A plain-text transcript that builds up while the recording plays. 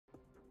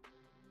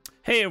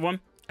Hey everyone,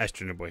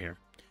 AstroNerdBoy here,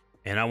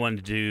 and I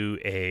wanted to do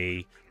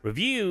a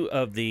review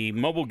of the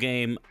mobile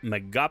game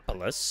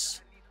Megapolis,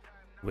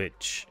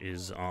 which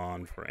is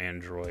on for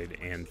Android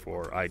and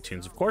for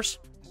iTunes, of course.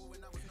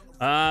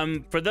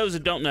 For those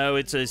that don't know,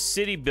 it's a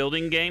city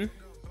building game,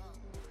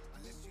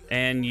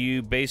 and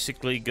you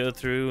basically go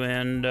through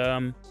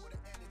and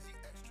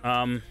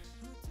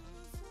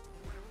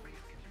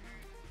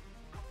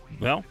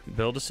well,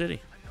 build a city.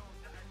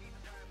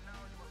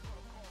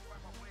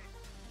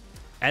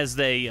 As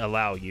they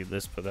allow you,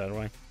 let's put that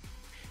away.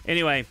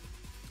 Anyway,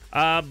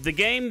 the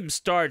game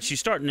starts, you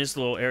start in this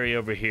little area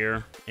over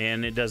here,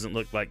 and it doesn't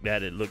look like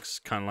that. It looks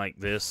kind of like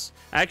this.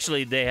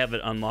 Actually, they have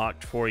it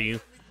unlocked for you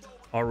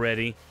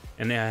already,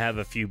 and they have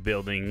a few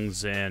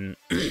buildings, and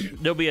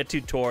there'll be a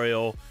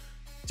tutorial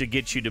to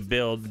get you to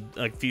build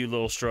a few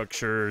little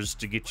structures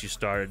to get you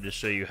started, to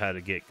show you how to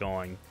get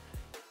going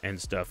and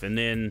stuff. And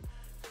then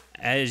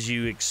as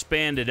you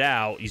expand it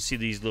out, you see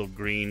these little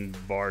green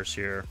bars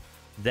here.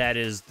 That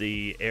is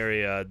the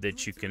area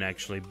that you can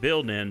actually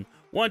build in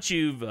once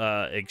you've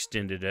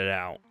extended it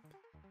out.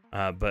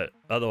 But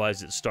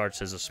otherwise, it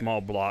starts as a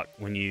small block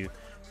when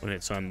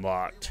it's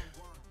unlocked,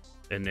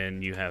 and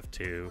then you have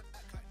to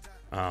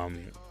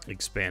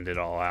expand it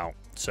all out.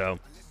 So,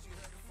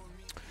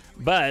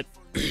 but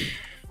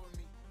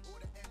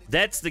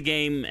that's the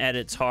game at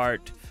its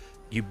heart.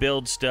 You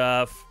build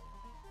stuff,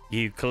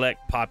 you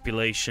collect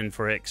population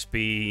for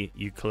XP,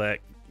 you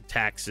collect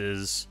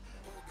taxes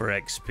for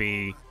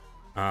XP.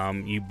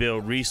 You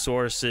build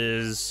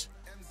resources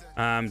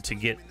to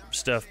get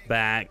stuff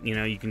back. You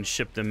know, you can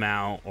ship them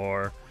out,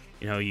 or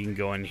you know, you can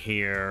go in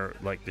here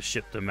like to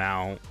ship them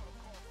out.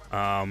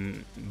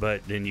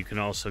 But then you can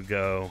also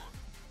go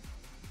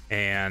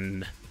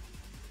and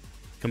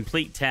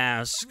complete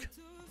task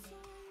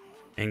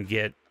and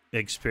get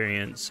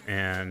experience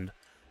and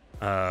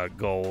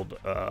gold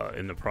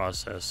in the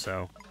process.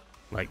 So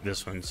like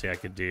this one, see, I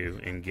could do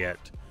and get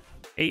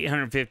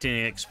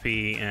 815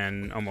 XP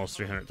and almost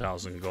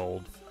 300,000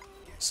 gold.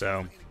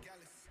 So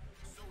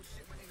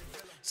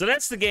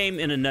that's the game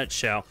in a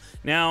nutshell.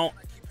 Now,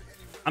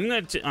 I'm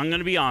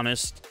gonna be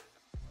honest.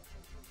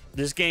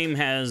 This game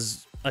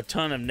has a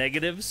ton of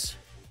negatives,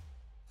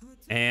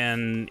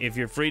 and if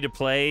you're free to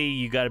play,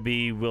 you got to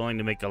be willing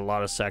to make a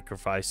lot of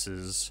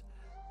sacrifices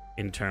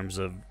in terms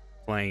of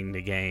playing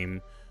the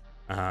game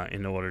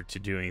in order to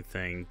do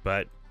anything.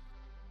 But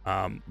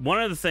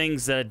one of the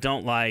things that I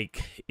don't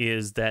like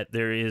is that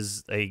there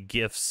is a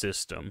gift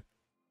system.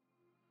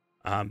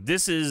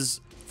 This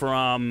is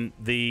from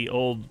the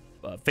old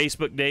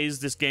Facebook days.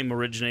 This game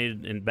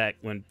originated in back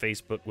when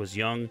Facebook was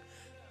young,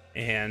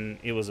 and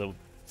it was a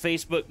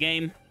Facebook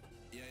game.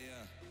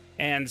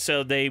 And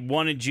so they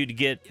wanted you to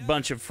get a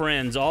bunch of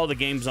friends. All the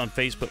games on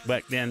Facebook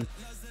back then,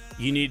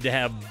 you need to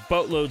have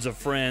boatloads of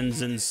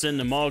friends and send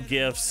them all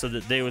gifts so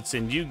that they would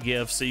send you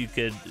gifts so you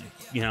could,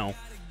 you know,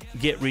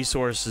 get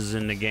resources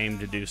in the game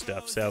to do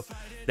stuff. So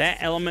that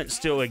element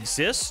still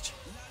exists,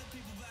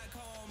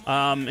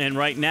 and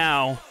right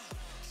now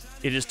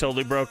it is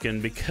totally broken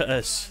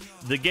because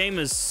the game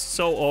is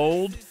so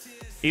old.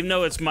 Even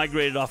though it's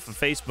migrated off of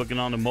Facebook and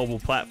onto mobile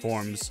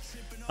platforms,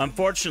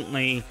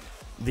 unfortunately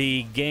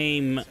the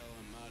game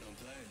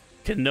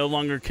can no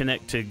longer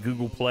connect to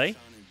Google Play,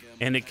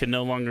 and it can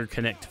no longer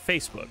connect to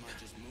Facebook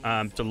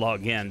to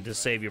log in to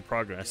save your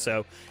progress.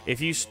 So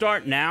if you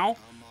start now,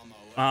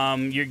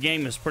 your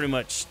game is pretty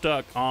much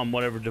stuck on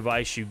whatever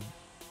device you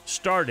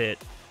start it,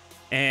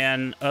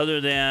 and other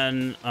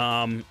than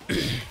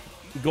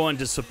going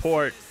to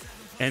support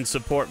and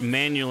support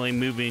manually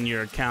moving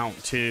your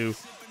account to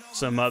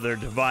some other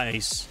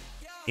device,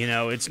 you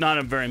know, it's not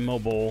a very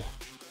mobile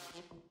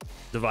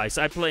device.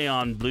 I play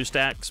on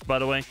BlueStacks, by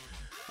the way.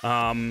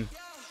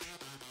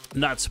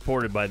 Not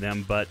supported by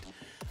them, but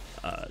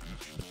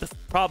the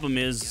problem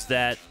is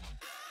that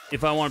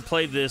if I want to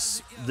play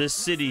this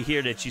city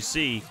here that you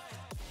see,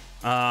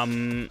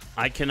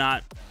 I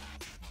cannot.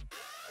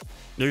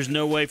 There's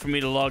no way for me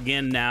to log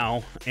in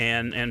now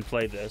and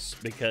play this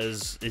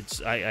because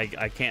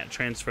I can't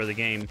transfer the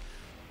game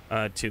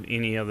to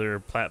any other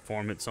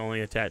platform. It's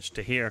only attached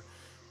to here.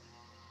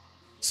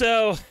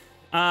 So,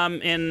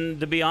 and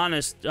to be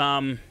honest,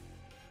 this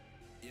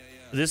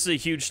is a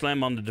huge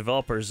slam on the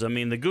developers. I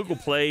mean, the Google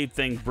Play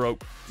thing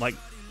broke like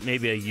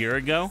maybe a year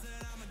ago,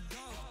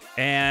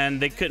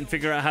 and they couldn't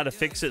figure out how to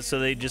fix it, so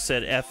they just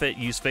said, F it,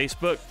 use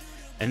Facebook.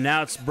 And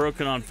now it's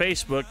broken on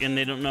Facebook, and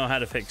they don't know how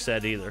to fix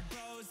that either.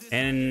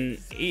 And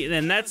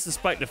that's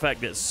despite the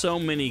fact that so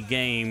many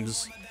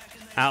games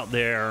out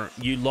there,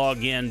 you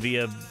log in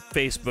via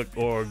Facebook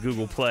or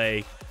Google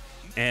Play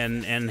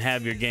and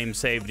have your game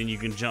saved, and you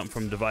can jump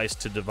from device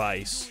to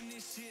device.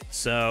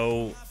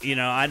 So, you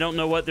know, I don't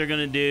know what they're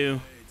going to do.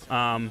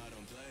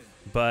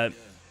 But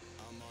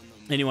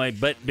anyway,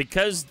 but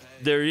because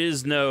there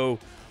is no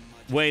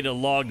way to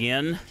log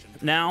in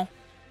now,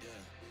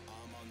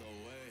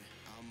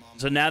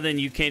 so now then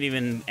you can't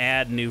even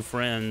add new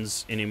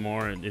friends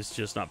anymore. It's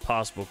just not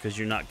possible because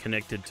you're not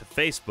connected to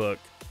Facebook.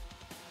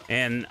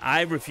 And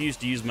I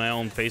refused to use my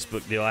own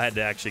Facebook deal. I had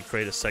to actually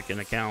create a second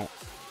account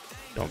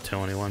Don't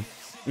tell anyone.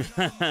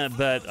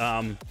 But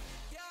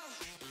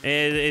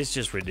it's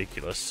just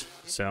ridiculous.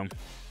 So,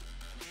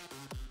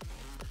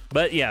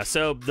 but yeah,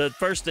 so the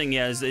first thing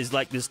is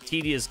like this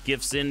tedious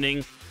gift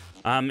sending.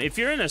 If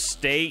you're in a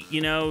state,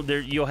 you know,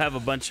 you'll have a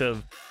bunch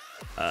of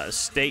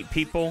state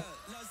people,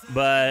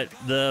 but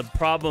the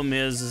problem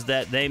is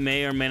that they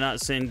may or may not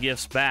send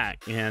gifts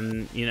back,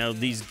 and you know,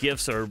 these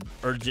gifts are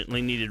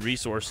urgently needed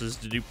resources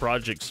to do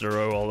projects that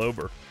are all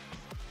over.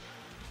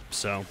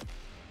 So,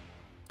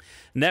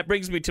 and that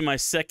brings me to my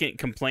second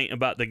complaint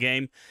about the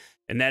game,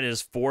 and that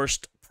is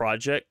forced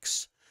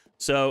projects.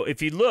 So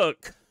if you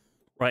look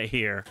right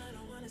here,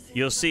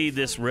 you'll see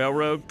this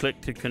railroad,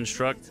 click to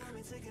construct.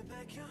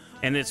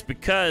 And it's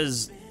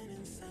because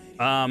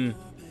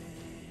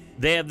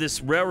they have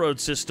this railroad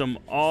system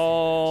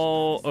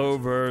all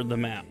over the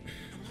map.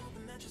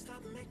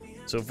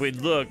 So if we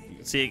look,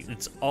 see,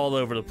 it's all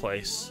over the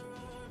place.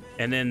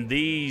 And then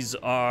these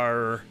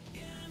are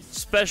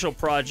special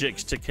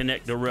projects to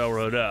connect the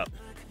railroad up.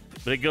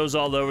 But it goes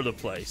all over the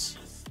place.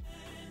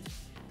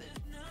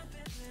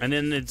 And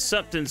then it's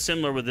something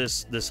similar with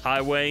this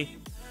highway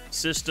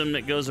system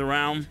that goes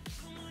around.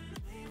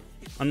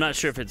 I'm not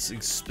sure if it's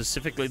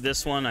specifically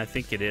this one. I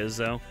think it is,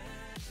 though.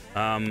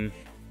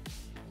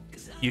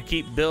 You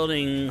keep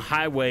building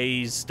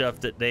highways, stuff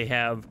that they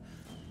have,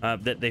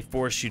 that they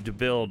force you to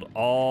build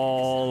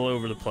all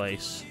over the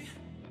place.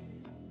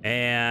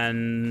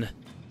 And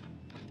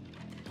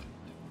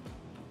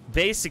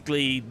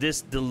basically,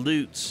 this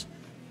dilutes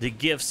the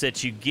gifts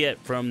that you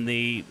get from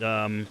the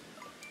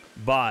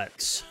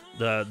bots,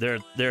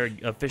 their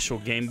official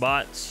game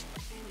bots.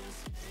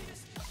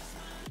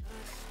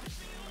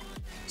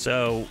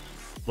 So,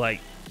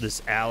 like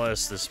this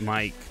Alice, this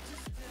Mike,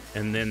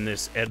 and then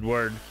this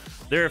Edward,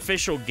 they're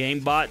official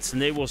game bots,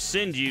 and they will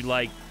send you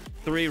like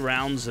 3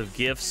 rounds of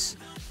gifts.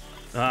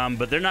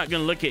 But they're not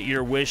going to look at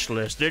your wish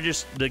list. They're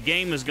just, the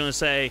game is going to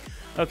say,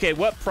 okay,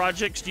 what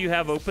projects do you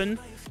have open?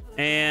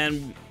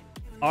 And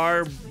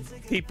our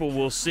people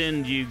will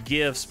send you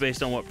gifts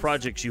based on what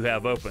projects you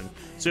have open.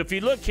 So if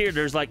you look here,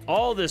 there's like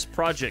all this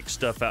project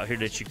stuff out here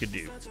that you could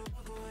do.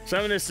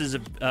 Some of this is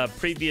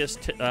previous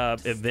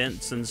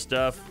events and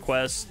stuff,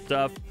 quest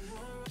stuff.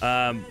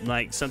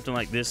 Like something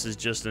like this is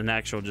just an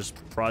actual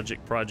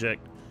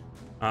project.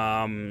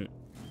 And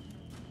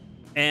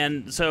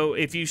so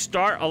if you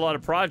start a lot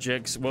of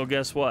projects, well,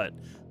 guess what?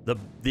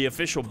 The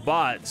official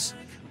bots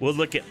will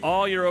look at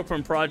all your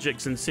open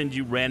projects and send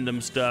you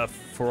random stuff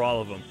for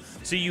all of them.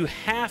 So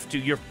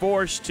you're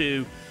forced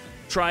to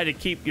try to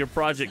keep your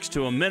projects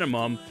to a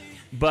minimum.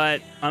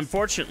 But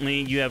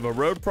unfortunately, you have a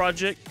road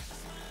project,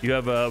 you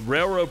have a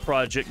railroad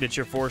project that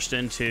you're forced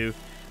into,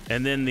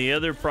 and then the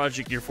other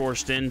project you're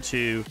forced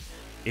into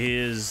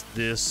is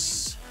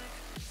this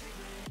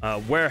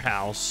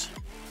warehouse.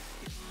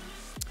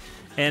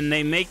 And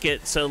they make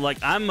it so, like,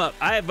 I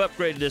have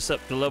upgraded this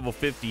up to level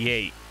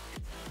 58.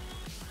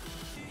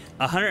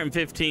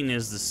 115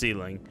 is the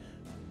ceiling.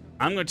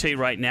 I'm going to tell you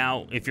right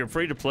now, if you're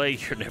free to play,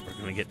 you're never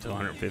going to get to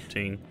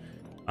 115.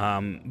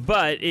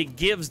 But it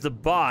gives the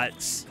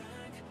bots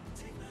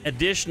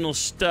additional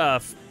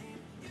stuff,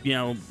 you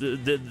know,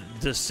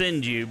 to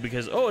send you,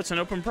 because, oh, it's an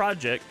open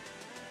project.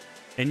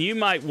 And you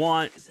might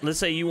want, let's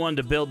say you wanted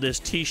to build this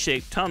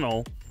T-shaped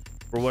tunnel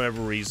for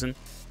whatever reason.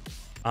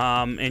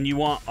 And you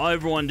want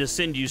everyone to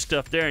send you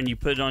stuff there, and you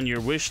put it on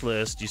your wish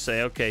list. You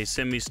say, okay,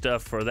 send me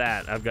stuff for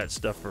that. I've got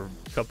stuff for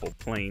a couple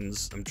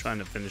planes. I'm trying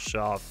to finish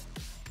off.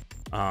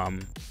 I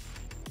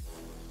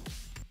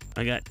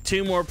got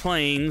 2 more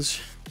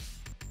planes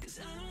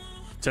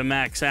to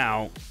max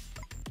out,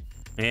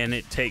 and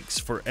it takes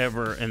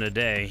forever and a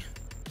day.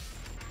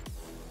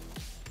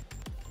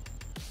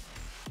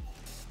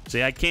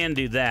 See, I can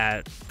do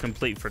that,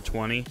 complete for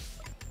 20.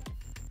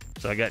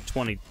 So I got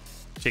 20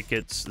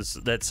 tickets.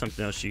 That's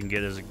something else you can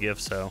get as a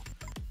gift, so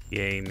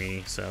yay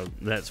me. So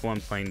that's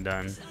 1 plane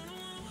done.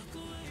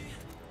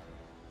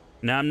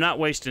 Now I'm not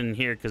wasting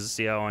here because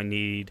see how I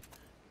need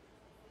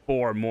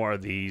 4 more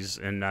of these,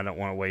 and I don't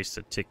want to waste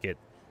a ticket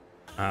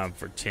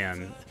for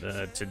 10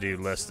 to do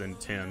less than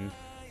 10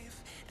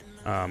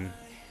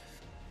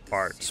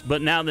 parts.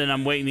 But now then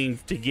I'm waiting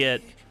to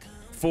get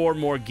 4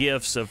 more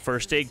gifts of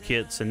first aid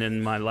kits, and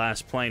then my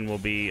last plane will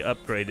be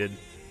upgraded,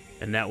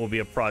 and that will be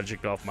a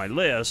project off my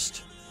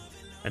list.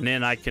 And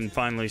then I can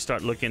finally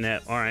start looking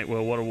at, all right,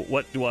 well,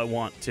 what do I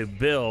want to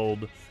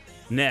build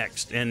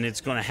next? And it's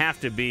going to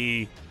have to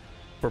be,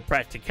 for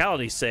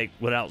practicality's sake,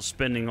 without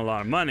spending a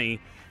lot of money,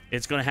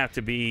 it's going to have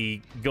to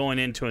be going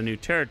into a new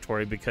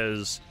territory,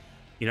 because,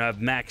 you know, I've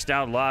maxed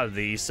out a lot of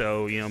these.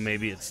 So, you know,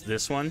 maybe it's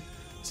this one.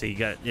 So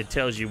it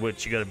tells you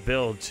what you got to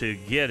build to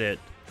get it.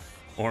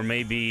 Or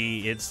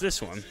maybe it's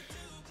this one,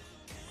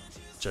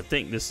 which I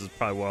think this is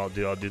probably what I'll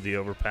do. I'll do the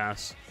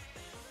overpass.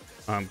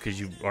 Because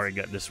you've already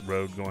got this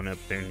road going up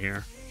there in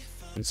here.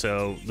 And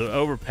so the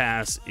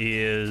overpass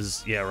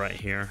is, yeah, right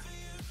here.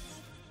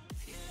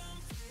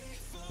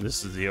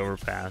 This is the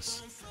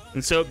overpass.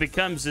 And so it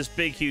becomes this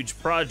big, huge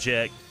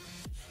project.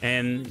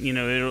 And, you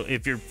know,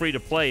 if you're free to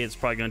play, it's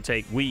probably going to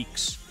take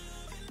weeks.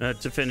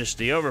 to finish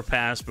the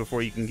overpass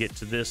before you can get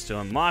to this to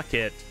unlock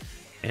it.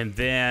 And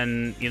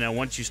then, you know,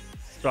 once you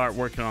start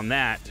working on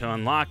that to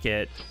unlock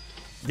it,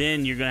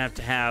 then you're going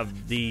to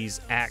have these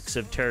acts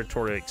of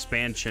territorial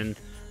expansion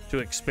to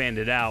expand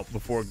it out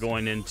before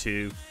going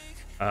into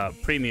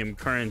premium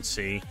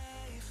currency,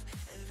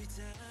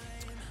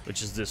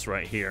 which is this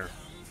right here.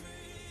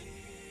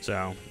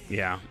 So,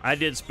 yeah, I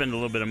did spend a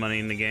little bit of money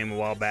in the game a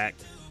while back.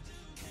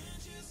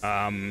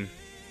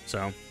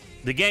 So,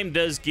 the game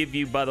does give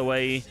you, by the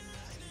way,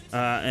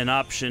 an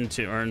option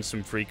to earn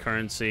some free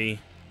currency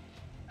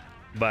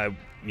by,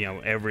 you know,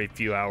 every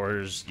few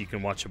hours you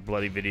can watch a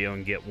bloody video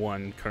and get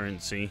 1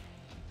 currency.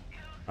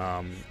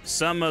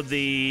 Some of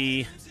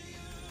the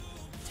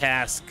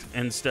tasks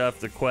and stuff,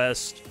 the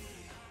quest,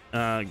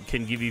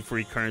 can give you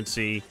free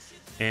currency,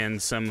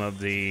 and some of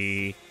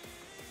the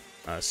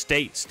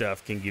state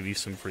stuff can give you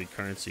some free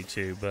currency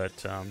too.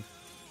 But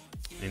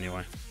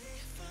anyway,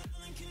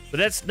 but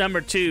that's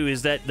number 2.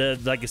 Is that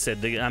like I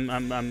said,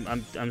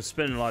 I'm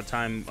spending a lot of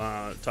time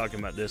talking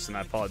about this, and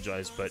I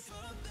apologize,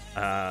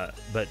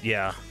 but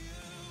yeah,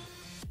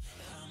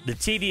 the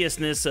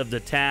tediousness of the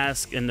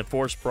task and the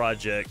force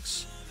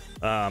projects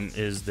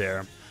is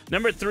there.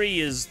 Number 3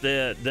 is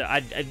the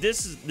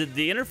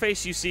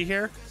interface you see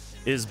here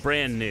is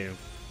brand new.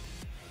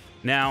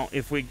 Now,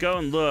 if we go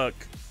and look,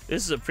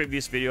 this is a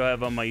previous video I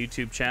have on my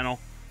YouTube channel.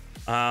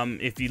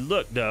 If you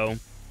look though,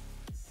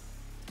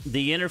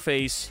 the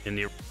interface in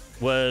the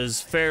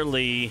was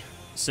fairly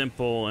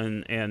simple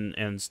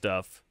and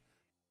stuff.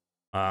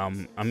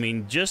 I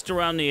mean, just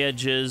around the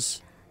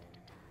edges,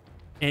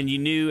 and you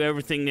knew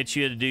everything that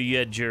you had to do. You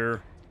had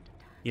your,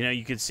 you know,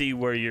 you could see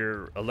where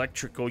your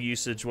electrical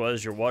usage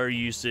was, your water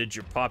usage,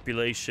 your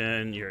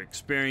population, your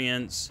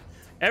experience.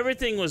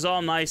 Everything was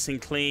all nice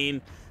and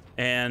clean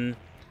and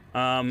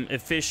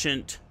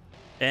efficient.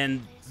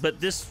 But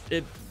this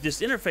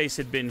interface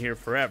had been here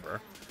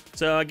forever.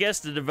 So I guess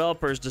the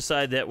developers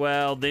decided that,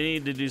 well, they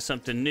need to do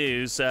something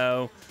new.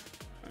 So,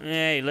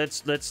 hey,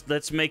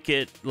 let's make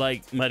it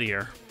like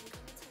muddier.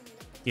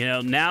 You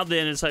know, now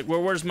then it's like,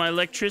 well, where's my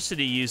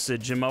electricity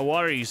usage and my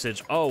water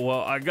usage? Oh,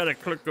 well, I gotta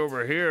click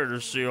over here to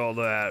see all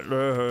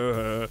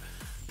that.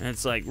 And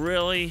it's like,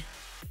 really?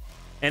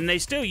 And they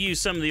still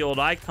use some of the old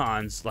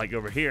icons, like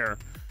over here,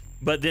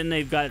 but then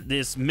they've got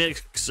this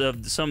mix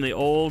of some of the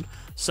old,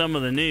 some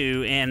of the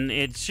new, and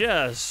it's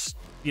just,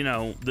 you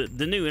know,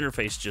 the new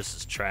interface just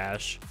is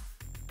trash.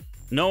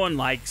 No one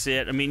likes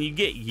it. I mean, you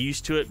get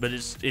used to it, but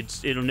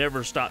it'll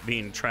never stop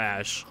being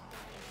trash.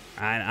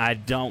 I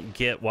don't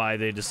get why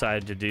they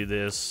decided to do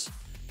this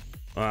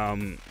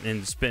and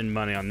spend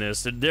money on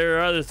this. There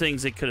are other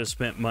things they could have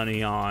spent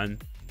money on.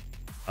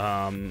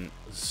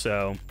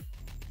 So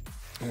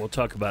we'll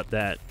talk about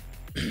that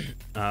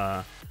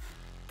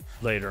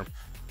later.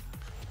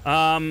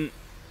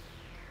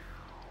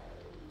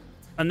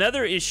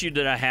 Another issue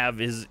that I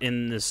have is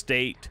in the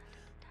state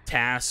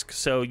task.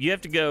 So you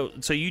have to go,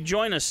 so you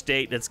join a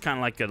state that's kind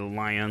of like an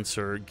alliance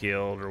or a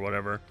guild or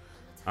whatever.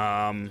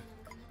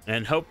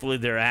 And hopefully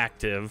they're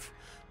active.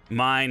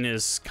 Mine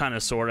is kind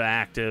of sort of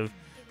active.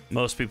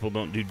 Most people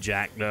don't do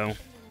jack though.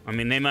 I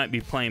mean, they might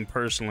be playing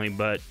personally,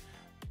 but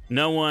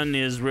no one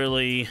is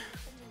really.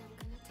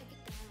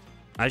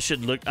 I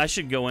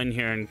should go in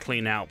here and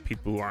clean out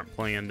people who aren't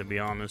playing, to be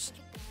honest.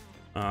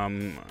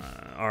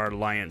 Our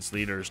alliance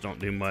leaders don't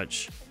do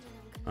much.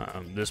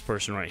 This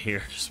person right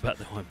here is about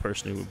the only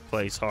person who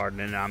plays hard,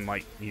 and I'm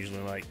like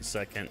usually like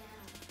second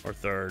or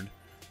third.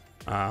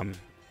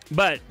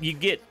 But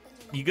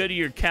you go to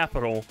your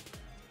capital,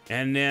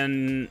 and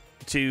then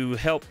to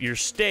help your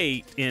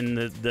state in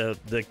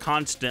the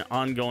constant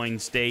ongoing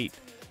state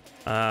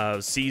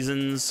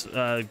seasons,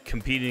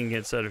 competing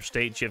against other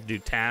states, you have to do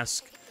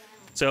tasks.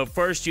 So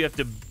first you have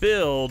to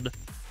build.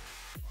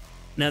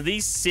 Now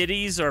these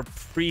cities are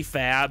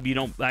prefab. You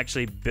don't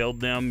actually build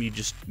them.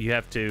 You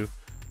have to.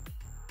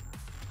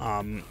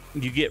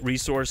 You get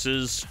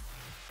resources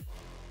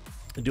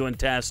doing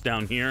tasks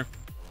down here,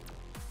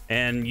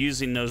 and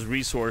using those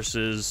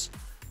resources.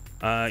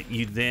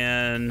 You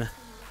then,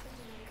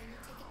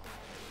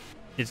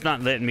 it's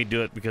not letting me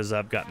do it because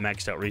I've got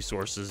maxed out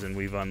resources and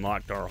we've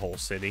unlocked our whole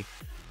city.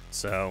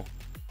 So,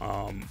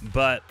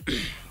 but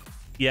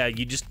yeah,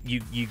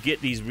 you get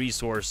these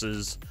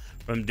resources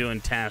from doing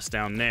tasks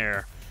down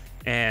there,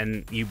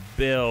 and you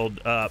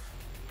build up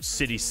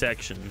city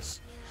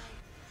sections.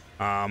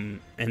 And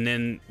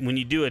then when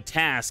you do a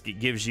task, it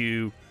gives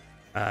you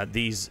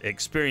these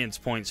experience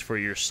points for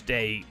your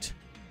state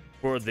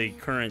for the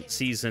current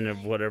season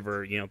of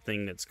whatever, you know,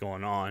 thing that's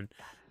going on.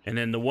 And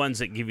then the ones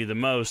that give you the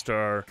most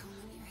are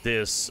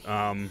this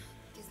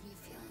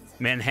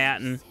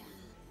Manhattan.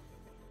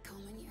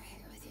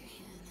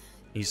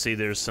 You see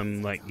there's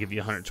some like give you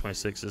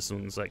 126. This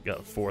one's like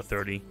got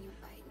 430.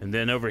 And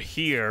then over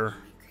here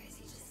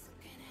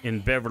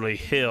in Beverly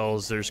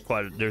Hills, there's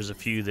a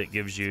few that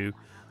gives you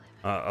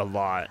a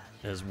lot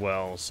as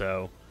well.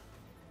 So,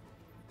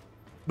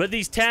 but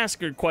these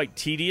tasks are quite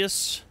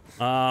tedious.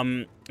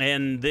 And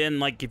then,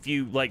 like, if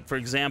you, like, for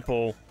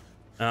example,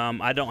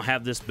 I don't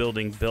have this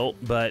building built,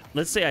 but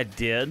let's say I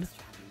did.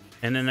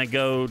 and then I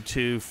go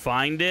to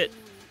find it,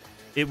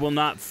 it will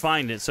not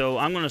find it. So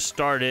I'm going to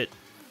start it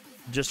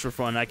just for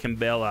fun. I can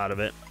bail out of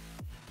it.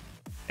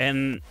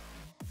 And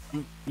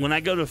when I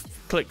go to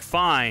click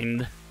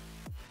find,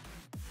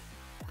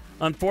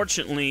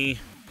 unfortunately,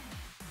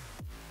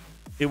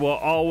 it will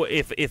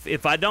always,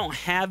 if I don't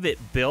have it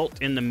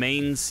built in the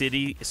main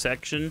city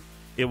section,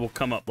 it will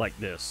come up like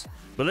this.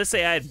 But let's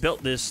say I had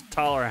built this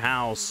taller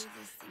house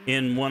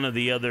in one of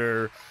the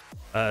other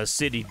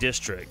city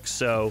districts.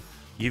 So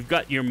you've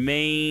got your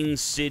main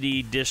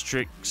city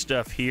district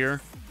stuff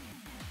here.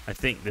 I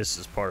think this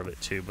is part of it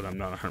too, but I'm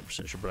not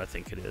 100% sure, but I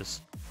think it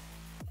is.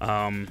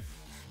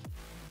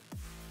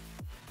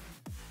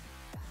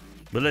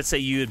 But let's say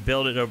you would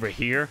build it over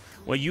here.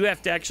 Well, you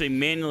have to actually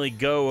manually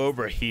go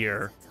over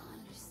here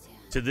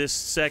to this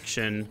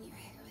section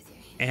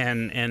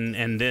and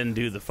then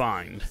do the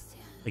find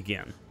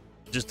again,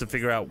 just to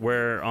figure out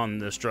where on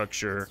the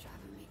structure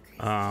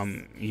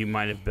you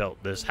might have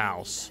built this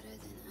house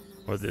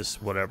or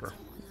this whatever,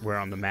 where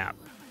on the map.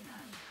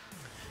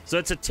 So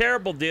it's a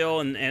terrible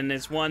deal, and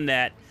it's one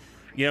that,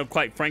 you know,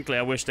 quite frankly,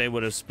 I wish they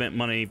would have spent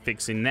money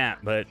fixing that,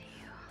 but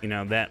you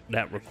know,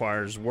 that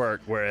requires work,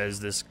 whereas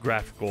this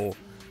graphical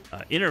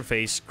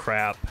interface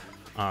crap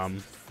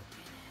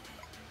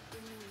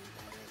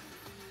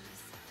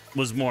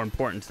was more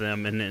important to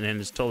them, and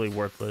it's totally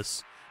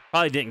worthless.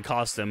 Probably didn't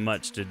cost them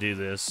much to do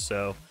this,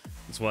 so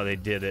that's why they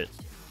did it.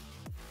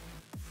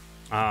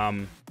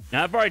 Now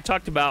I've already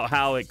talked about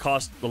how it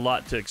costs a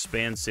lot to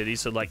expand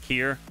cities. So like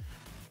here,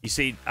 you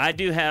see, I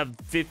do have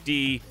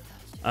 50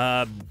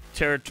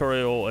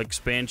 territorial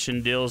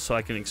expansion deals, so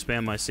I can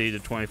expand my city to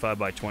 25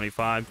 by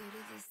 25,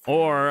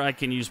 or I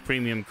can use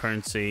premium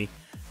currency.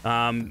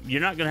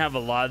 You're not going to have a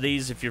lot of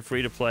these if you're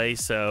free to play,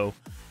 so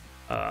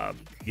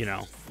you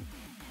know,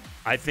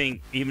 I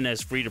think even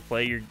as free to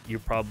play, you'll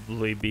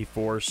probably be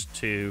forced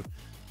to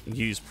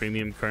use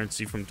premium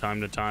currency from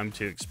time to time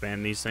to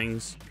expand these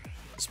things,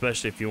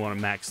 especially if you want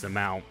to max them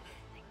out.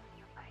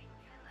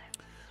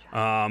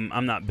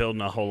 I'm not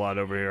building a whole lot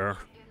over here,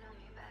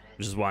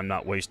 which is why I'm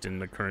not wasting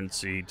the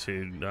currency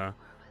to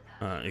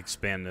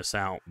expand this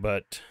out.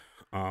 But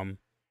and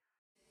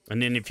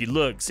then if you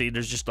look, see,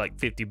 there's just like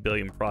 50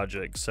 billion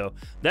projects. So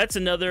that's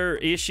another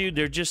issue.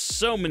 There's just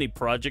so many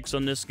projects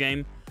on this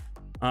game.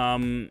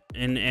 And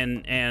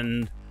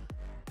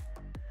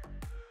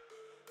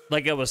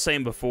like I was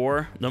saying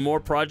before, the more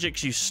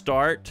projects you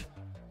start,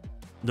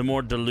 the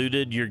more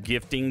diluted your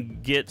gifting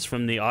gets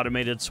from the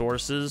automated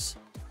sources.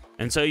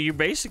 And so you're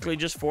basically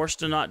just forced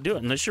to not do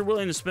it unless you're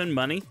willing to spend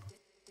money.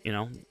 You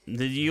know,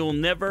 you'll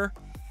never,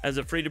 as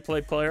a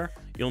free-to-play player,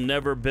 you'll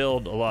never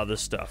build a lot of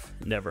this stuff.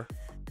 Never.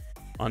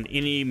 On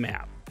any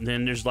map.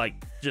 Then there's like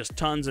just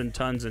tons and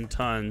tons and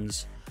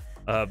tons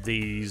of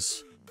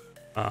these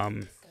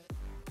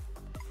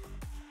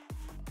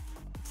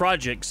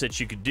projects that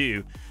you could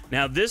do.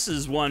 Now this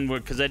is one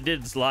where, because I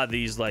did a lot of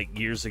these like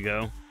years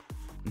ago,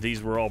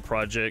 these were all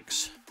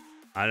projects.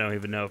 I don't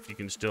even know if you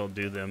can still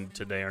do them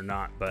today or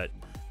not, but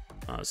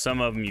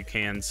some of them you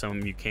can, some of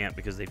them you can't,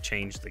 because they've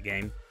changed the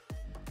game.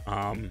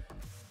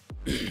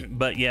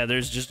 But yeah,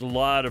 there's just a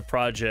lot of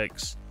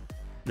projects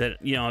that,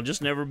 you know, I'll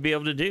just never be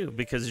able to do,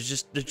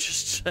 because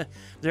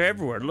they're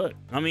everywhere. Look,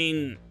 I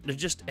mean, they're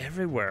just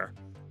everywhere.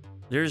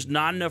 There's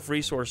not enough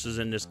resources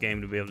in this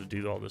game to be able to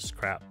do all this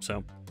crap.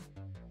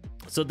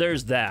 So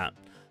there's that.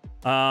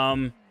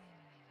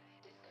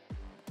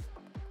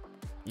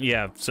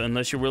 Yeah, so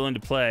unless you're willing to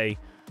play,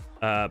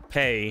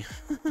 pay,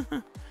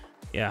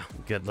 yeah,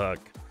 good luck.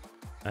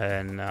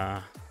 And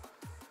that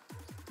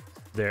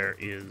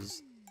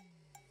is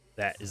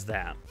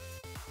that.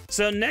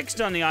 So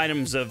next on the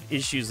items of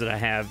issues that I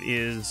have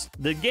is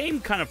the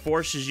game kind of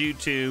forces you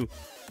to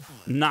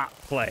not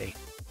play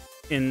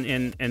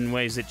in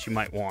ways that you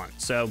might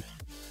want. So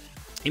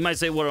you might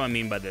say, what do I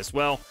mean by this?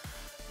 Well,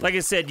 like I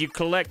said, you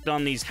collect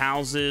on these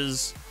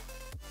houses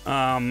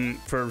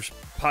for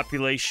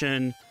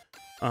population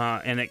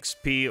and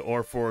XP,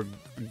 or for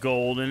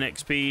gold and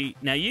XP.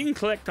 Now you can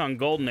collect on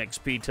gold and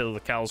XP till the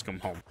cows come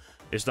home.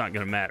 It's not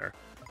going to matter.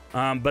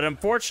 But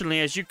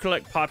unfortunately, as you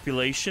collect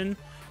population,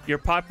 your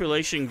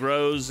population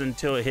grows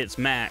until it hits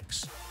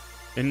max,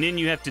 and then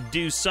you have to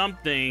do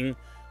something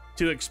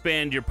to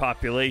expand your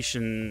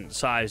population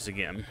size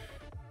again.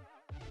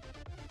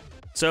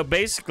 So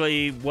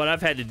basically what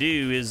I've had to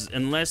do is,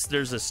 unless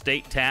there's a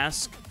state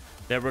task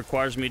that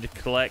requires me to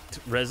collect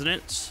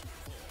residents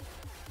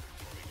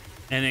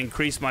and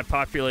increase my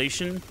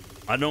population,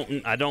 I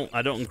don't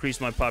increase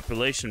my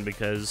population,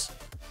 because,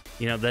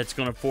 you know, that's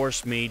going to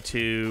force me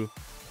to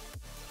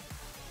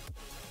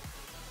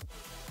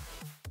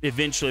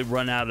eventually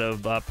run out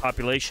of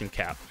population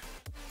cap.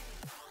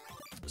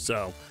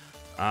 So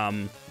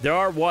there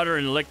are water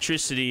and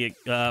electricity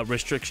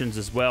restrictions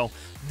as well.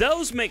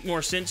 Those make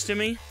more sense to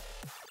me.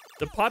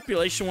 The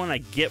population one, I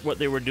get what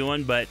they were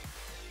doing, but,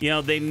 you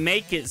know, they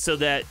make it so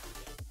that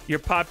your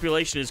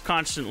population is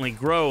constantly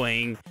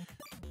growing,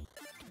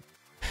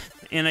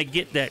 and I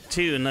get that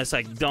too, unless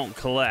I don't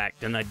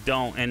collect, and I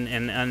don't,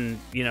 and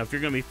you know, if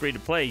you're gonna be free to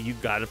play,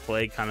 you've got to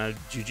play kind of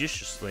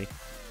judiciously.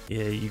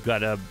 Yeah, you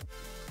gotta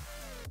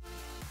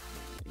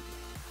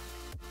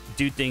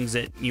do things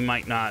that you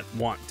might not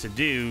want to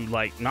do,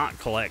 like not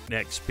collect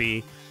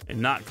XP and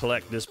not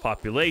collect this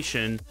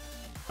population,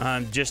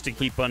 just to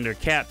keep under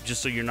cap,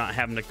 just so you're not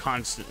having to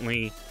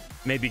constantly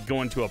maybe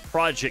go into a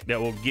project that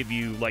will give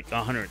you like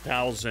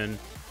 100,000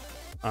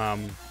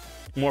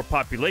 more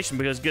population,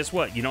 because guess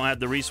what? You don't have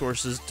the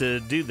resources to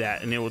do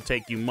that, and it will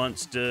take you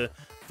months to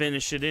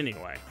finish it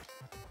anyway.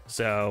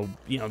 So,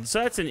 you know,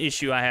 so that's an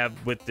issue I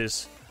have with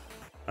this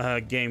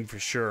game for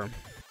sure.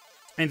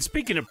 And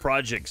speaking of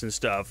projects and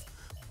stuff,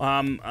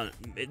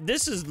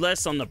 this is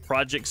less on the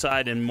project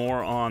side and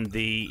more on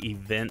the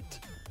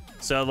event.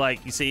 So,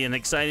 like, you see, an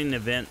exciting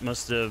event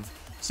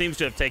seems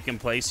to have taken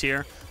place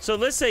here. So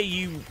let's say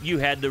you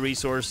had the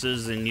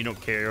resources and you don't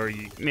care, or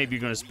maybe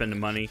you're going to spend the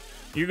money.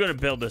 You're going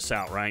to build this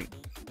out, right?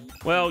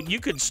 Well,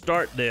 you could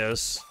start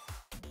this,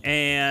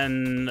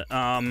 and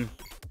now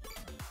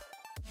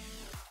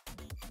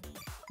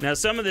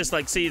some of this,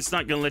 like, see, it's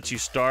not going to let you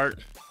start.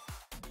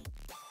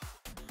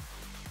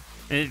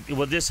 And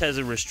well, this has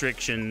a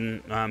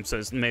restriction, so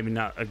it's maybe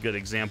not a good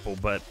example,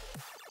 but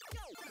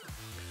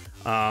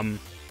some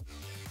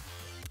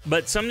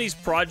of these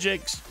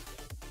projects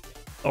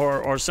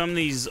or some of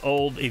these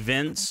old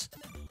events,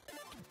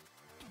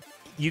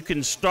 you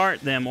can start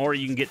them, or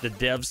you can get the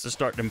devs to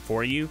start them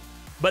for you,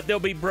 but they'll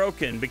be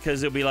broken because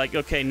they'll be like,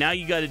 okay, now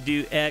you got to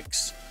do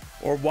X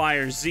or Y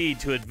or Z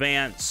to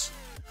advance.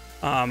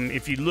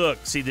 If you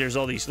look, see, there's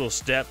all these little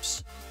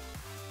steps.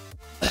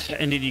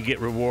 And then you get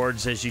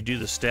rewards as you do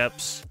the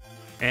steps,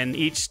 and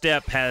each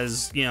step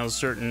has, you know,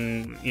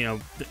 certain, you know,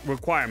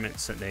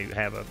 requirements that they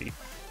have of you.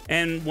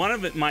 And one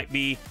of it might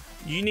be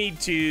you need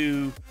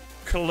to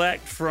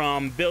collect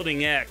from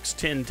building X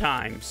 10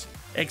 times,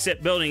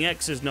 except building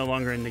X is no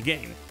longer in the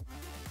game,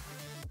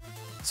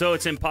 so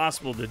it's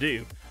impossible to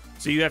do.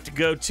 So you have to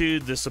go to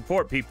the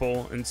support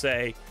people and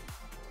say,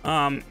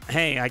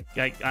 hey,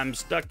 I'm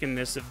stuck in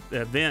this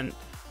event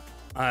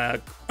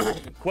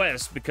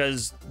quest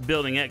because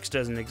building X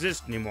doesn't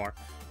exist anymore,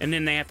 and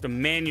then they have to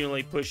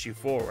manually push you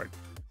forward,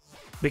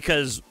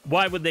 because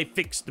why would they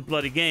fix the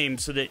bloody game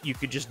so that you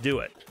could just do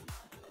it?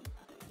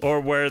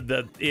 Or where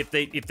if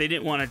they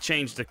didn't want to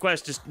change the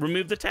quest, just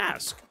remove the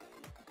task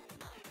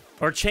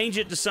or change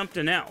it to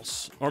something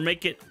else, or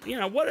make it, you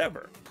know,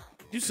 whatever,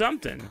 do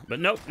something. But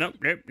nope,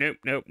 they're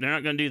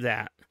not gonna do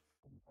that,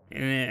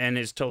 and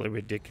it's totally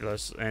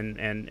ridiculous,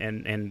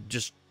 and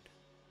just,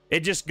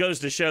 it just goes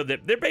to show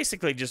that they're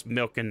basically just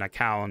milking a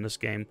cow in this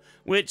game,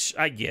 which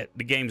I get.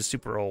 The game is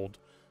super old.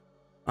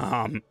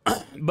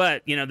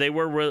 But, you know, they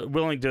were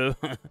willing to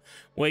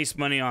waste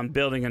money on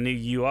building a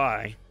new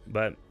UI.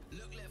 But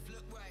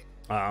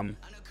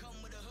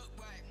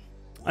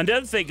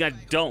another thing I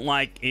don't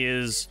like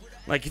is,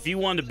 like, if you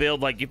want to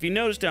build, like, if you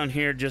notice down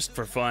here, just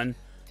for fun,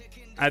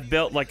 I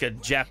built like a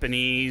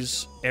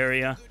Japanese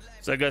area.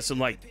 So I got some,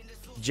 like,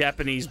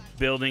 Japanese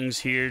buildings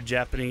here,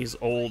 Japanese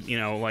old, you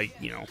know, like,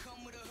 you know,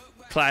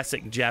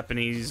 classic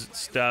Japanese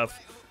stuff,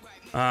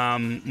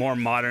 more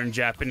modern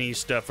Japanese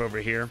stuff over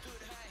here.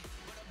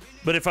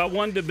 But if I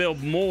wanted to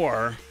build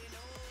more,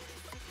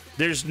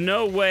 there's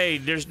no way,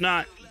 there's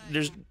no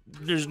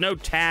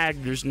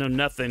tag, there's no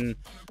nothing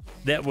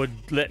that would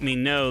let me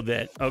know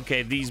that,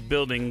 okay, these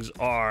buildings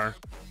are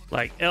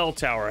like L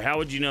Tower. How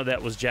would you know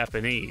that was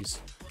Japanese?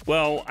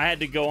 Well, I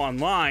had to go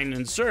online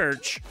and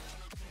search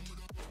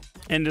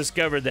and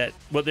discover that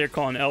what they're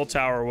calling L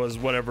Tower was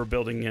whatever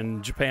building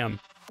in Japan.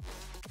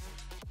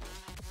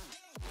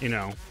 You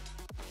know,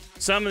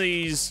 some of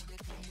these,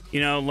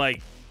 you know,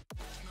 like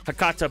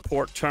Hakata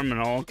Port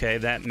Terminal, okay,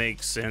 that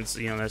makes sense.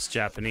 You know, that's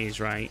Japanese,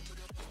 right?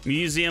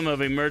 Museum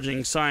of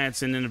Emerging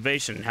Science and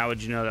Innovation. How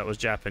would you know that was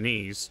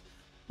Japanese?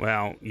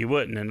 Well, you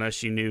wouldn't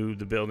unless you knew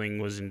the building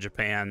was in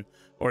Japan,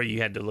 or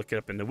you had to look it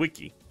up in the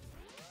wiki.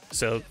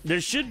 So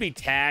there should be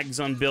tags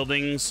on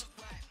buildings,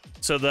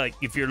 so that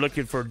if you're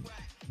looking for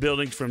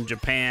buildings from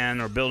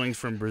Japan or buildings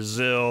from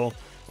Brazil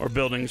or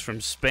buildings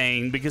from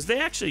Spain, because they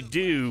actually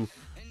do,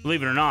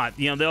 believe it or not,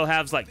 you know, they'll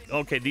have like,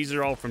 okay, these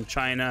are all from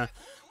China.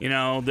 You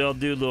know, they'll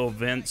do little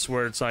events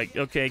where it's like,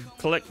 okay,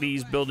 collect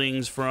these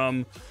buildings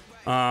from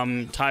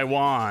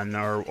Taiwan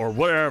or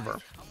whatever,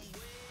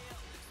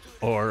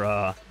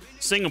 or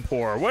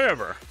Singapore or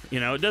whatever. You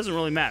know, it doesn't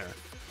really matter.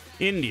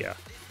 India,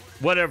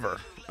 whatever.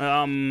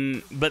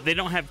 But they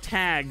don't have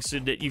tags so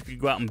that you could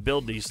go out and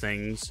build these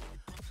things.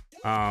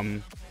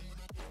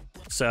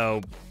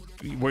 So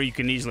where you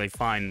can easily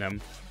find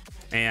them.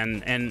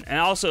 And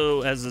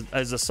also, as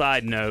a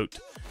side note,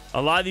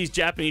 a lot of these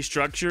Japanese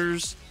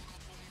structures,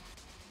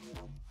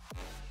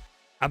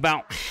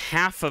 about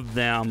half of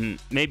them,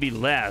 maybe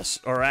less,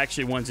 are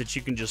actually ones that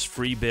you can just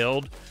free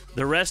build.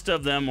 The rest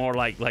of them are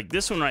like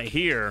this one right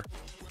here.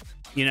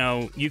 You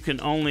know, you can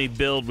only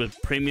build with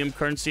premium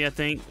currency, I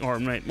think, or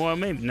well,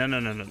 maybe no,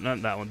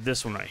 not that one.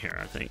 This one right here,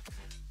 I think.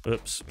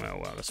 Oops. Oh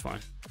well, that's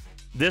fine.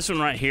 This one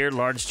right here,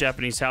 large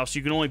Japanese house,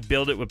 you can only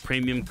build it with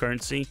premium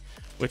currency,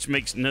 which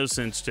makes no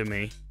sense to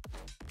me.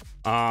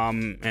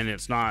 And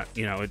it's not,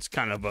 you know, it's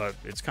kind of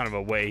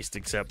a waste,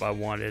 except I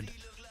wanted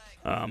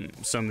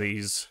some of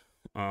these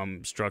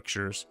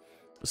structures.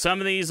 Some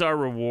of these are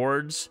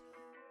rewards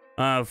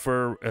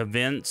for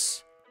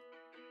events.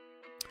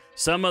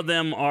 Some of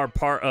them are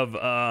part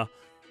of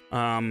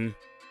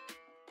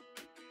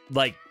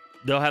like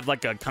they'll have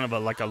like a kind of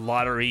a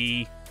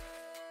lottery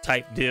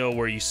type deal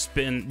where you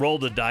roll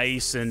the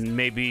dice, and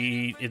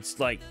maybe it's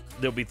like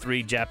there'll be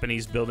 3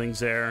 Japanese buildings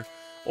there,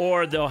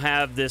 or they'll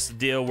have this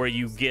deal where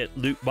you get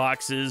loot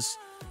boxes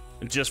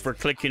just for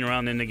clicking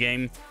around in the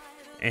game,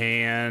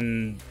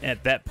 and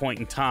at that point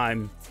in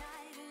time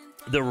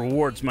the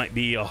rewards might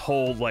be a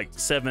whole like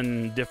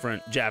 7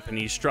 different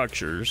Japanese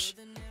structures,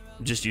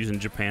 just using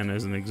Japan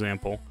as an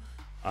example,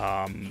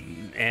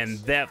 and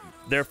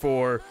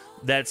therefore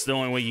that's the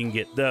only way you can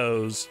get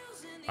those.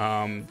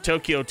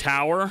 Tokyo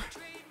Tower,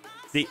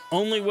 the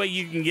only way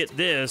you can get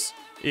this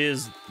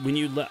is when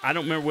you I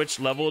don't remember which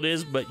level it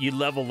is, but you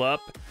level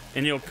up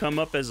and it'll come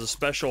up as a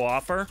special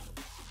offer,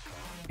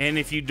 and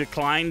if you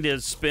decline to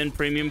spend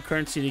premium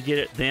currency to get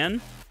it,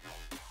 then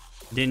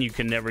you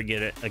can never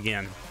get it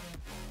again.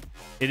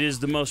 It is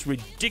the most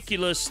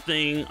ridiculous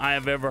thing I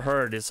have ever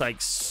heard. It's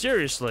like,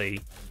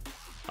 seriously,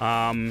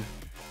 I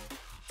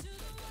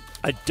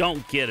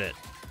don't get it.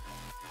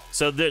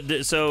 So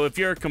so if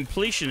you're a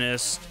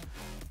completionist,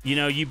 you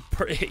know, you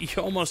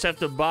almost have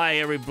to buy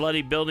every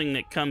bloody building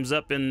that comes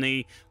up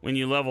when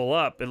you level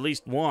up, at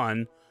least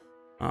one,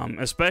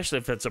 especially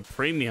if it's a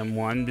premium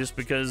one, just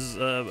because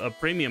a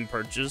premium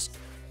purchase,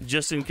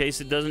 just in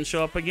case it doesn't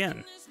show up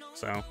again.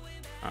 So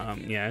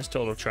yeah, it's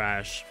total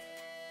trash.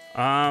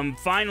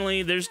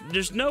 Finally,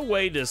 there's no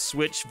way to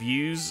switch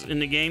views in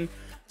the game,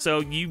 so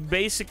you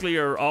basically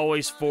are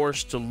always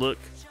forced to look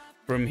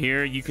from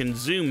here. You can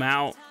zoom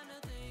out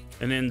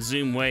and then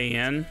zoom way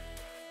in,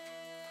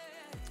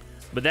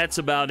 but that's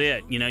about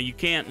it. You know, you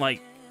can't,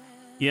 like,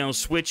 you know,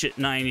 switch it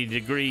 90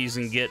 degrees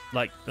and get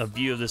like a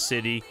view of the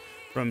city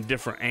from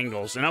different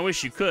angles. And I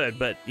wish you could,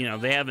 but you know,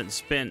 they haven't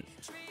spent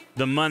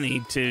the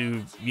money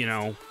to, you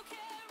know,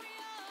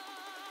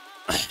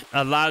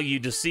 allow you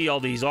to see all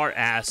these art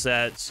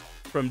assets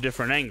from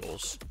different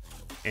angles.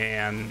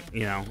 And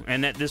you know,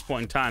 and at this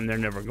point in time they're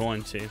never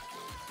going to.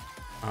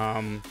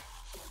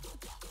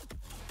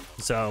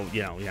 So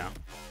you know, yeah,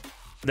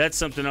 that's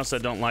something else I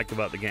don't like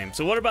about the game.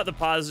 So what about the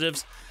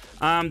positives?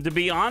 To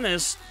be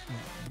honest,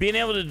 being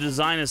able to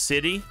design a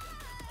city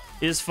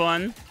is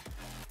fun.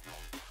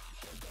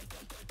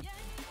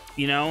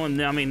 You know,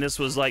 and I mean, this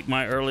was like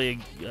my early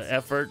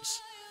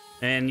efforts,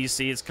 and you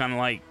see it's kind of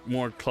like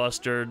more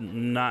clustered.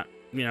 Not,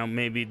 you know,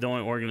 maybe the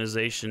only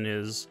organization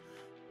is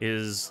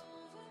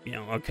you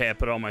know, okay, I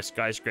put all my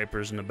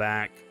skyscrapers in the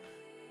back.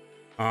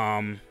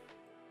 And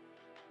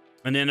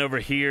then over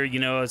here, you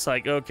know, it's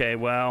like, okay,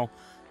 well,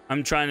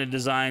 I'm trying to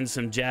design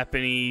some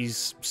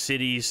Japanese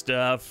city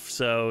stuff,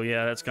 so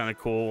yeah, that's kind of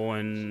cool.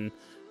 And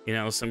you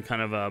know, some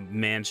kind of a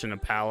mansion, a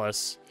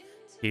palace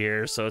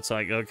here, so it's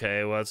like,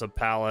 okay, well, it's a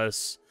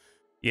palace.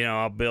 You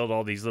know, I'll build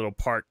all these little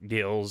park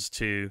deals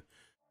to,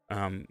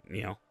 you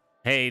know,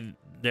 hey,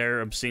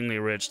 they're obscenely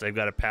rich, they've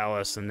got a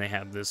palace and they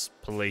have this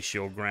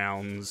palatial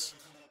grounds,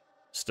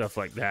 stuff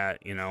like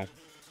that, you know.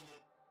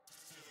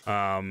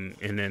 And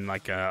then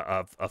like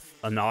an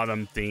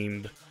autumn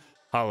themed,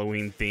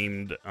 Halloween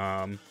themed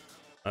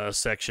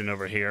section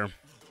over here.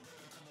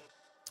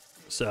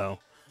 So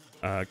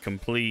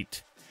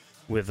complete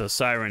with a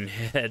siren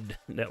head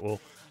that will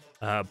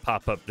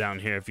pop up down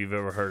here if you've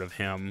ever heard of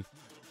him,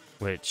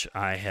 which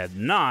I had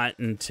not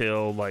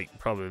until like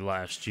probably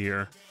last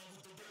year.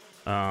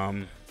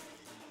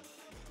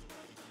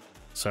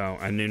 So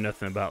I knew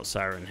nothing about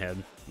Siren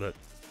Head, but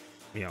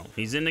you know,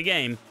 he's in the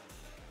game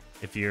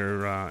if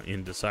you're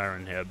into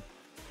Siren Head.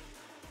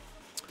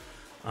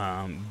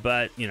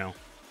 But you know,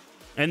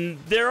 and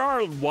there are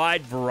a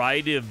wide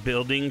variety of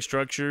building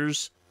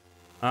structures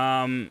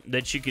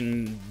that you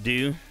can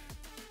do.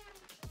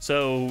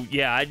 So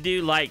yeah, I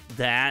do like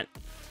that.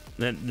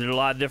 There are a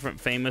lot of different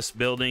famous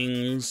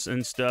buildings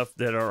and stuff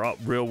that are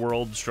real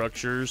world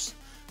structures.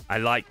 I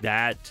like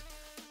that.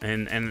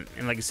 And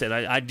like I said,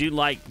 I do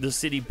like the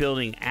city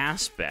building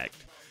aspect,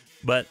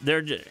 but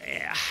they're just,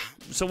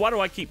 so why do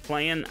I keep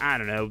playing? I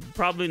don't know,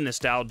 probably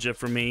nostalgia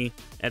for me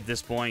at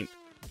this point.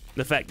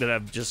 The fact that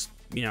I've just,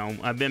 you know,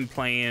 I've been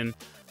playing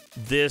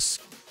this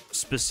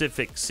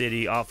specific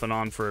city off and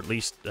on for at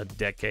least a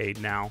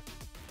decade now.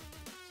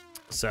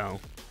 So,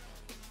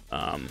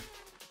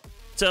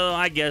 so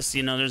I guess,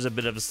 you know, there's a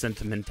bit of a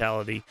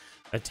sentimentality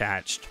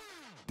attached,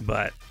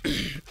 but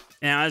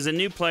now as a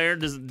new player,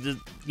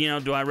 you know,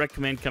 do I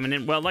recommend coming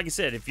in? Well, like I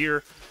said, if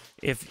you're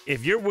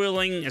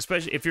willing,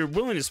 especially if you're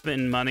willing to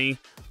spend money,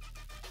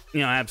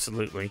 you know,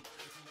 absolutely.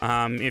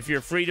 If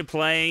you're free to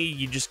play,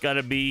 you just got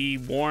to be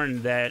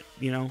warned that,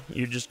 you know,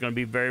 you're just going to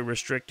be very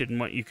restricted in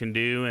what you can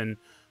do, and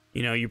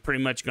you know, you're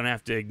pretty much going to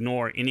have to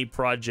ignore any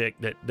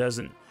project that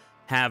doesn't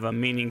have a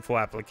meaningful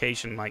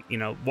application, like, you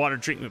know, water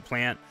treatment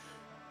plant,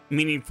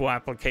 meaningful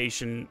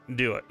application,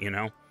 do it, you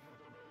know,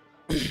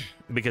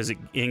 because it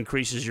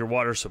increases your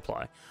water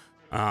supply.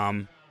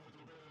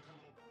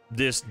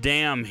 This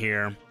dam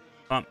here,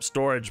 pump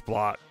storage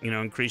block, you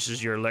know,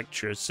 increases your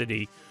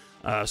electricity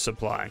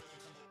supply.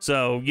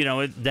 So, you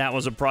know, that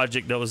was a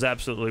project that was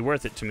absolutely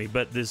worth it to me.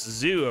 But this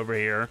zoo over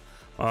here,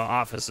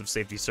 Office of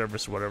Safety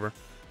Service or whatever,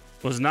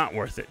 was not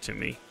worth it to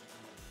me.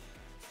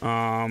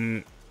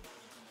 I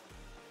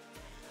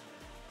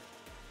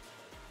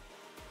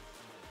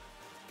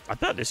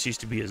thought this used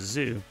to be a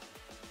zoo.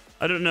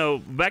 I don't know.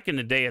 Back in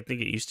the day, I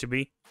think it used to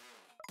be.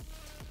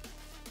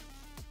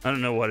 I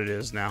don't know what it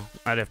is now.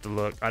 I'd have to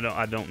look. I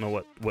don't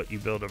know what you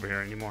build over here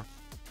anymore.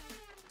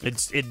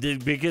 It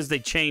did because they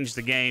changed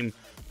the game.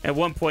 At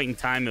one point in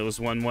time, it was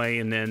one way,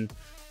 and then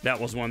that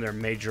was one of their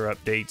major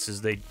updates. Is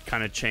they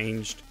kind of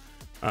changed.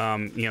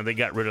 You know, they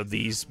got rid of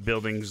these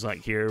buildings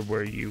like here,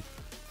 where you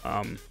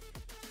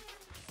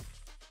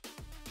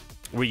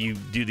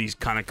do these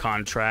kind of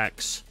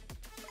contracts,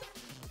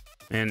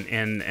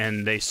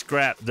 and they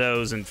scrapped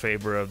those in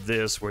favor of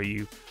this, where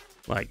you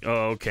like,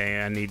 oh,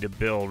 okay, I need to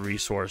build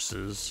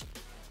resources,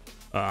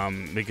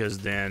 because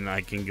then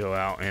I can go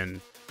out and,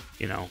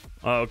 you know,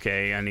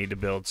 okay, I need to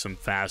build some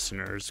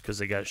fasteners because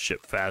they got to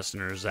ship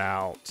fasteners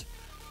out,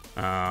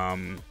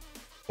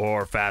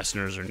 or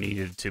fasteners are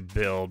needed to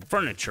build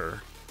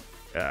furniture.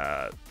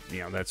 You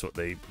know, that's what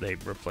they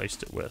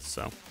replaced it with.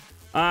 So,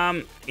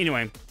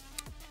 anyway,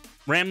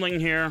 rambling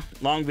here,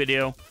 long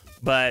video,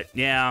 but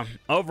yeah,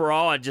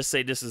 overall, I'd just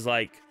say this is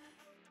like,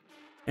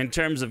 in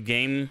terms of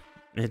game,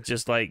 it's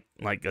just like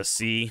a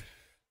C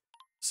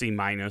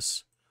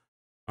minus.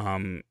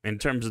 In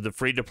terms of the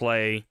free to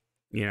play,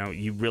 you know,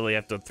 you really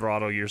have to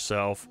throttle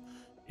yourself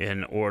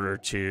in order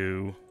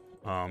to,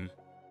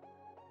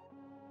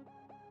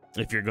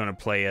 if you're going to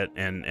play it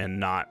and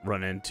not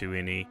run into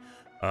any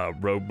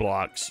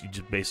roadblocks. You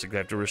just basically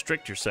have to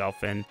restrict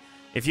yourself. And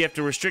if you have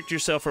to restrict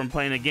yourself from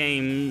playing a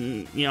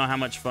game, you know, how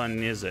much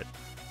fun is it?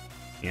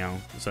 You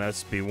know, so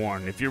that's to be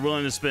warned. If you're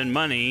willing to spend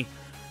money,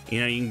 you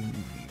know, you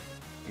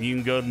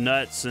can go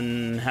nuts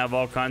and have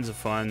all kinds of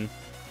fun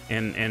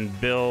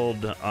and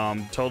build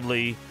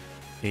totally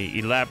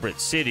elaborate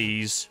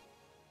cities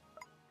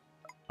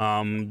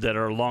that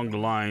are along the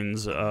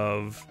lines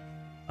of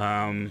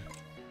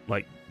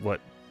like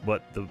what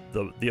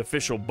the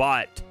official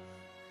bot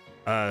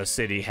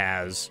city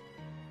has.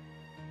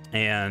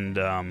 And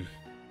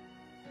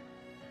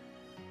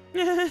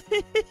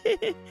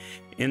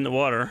in the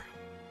water.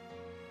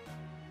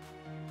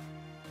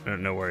 I don't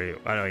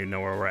even know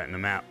where we're at in the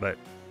map, but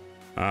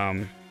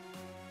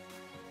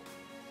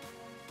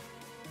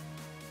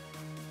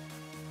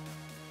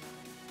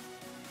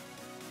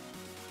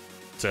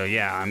so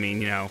yeah, I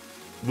mean, you know,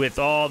 with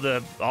all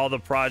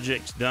the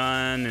projects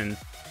done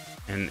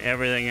and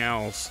everything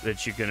else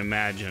that you can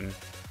imagine,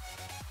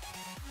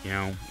 you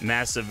know,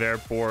 massive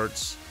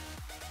airports,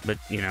 but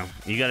you know,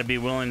 you got to be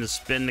willing to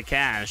spend the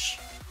cash.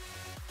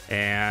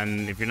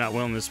 And if you're not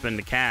willing to spend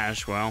the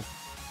cash, well,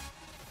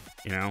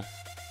 you know,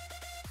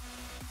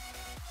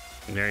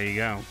 there you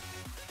go.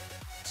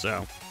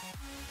 So,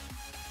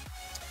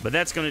 but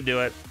that's going to do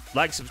it.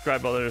 Like,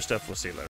 subscribe, all that other stuff. We'll see you later.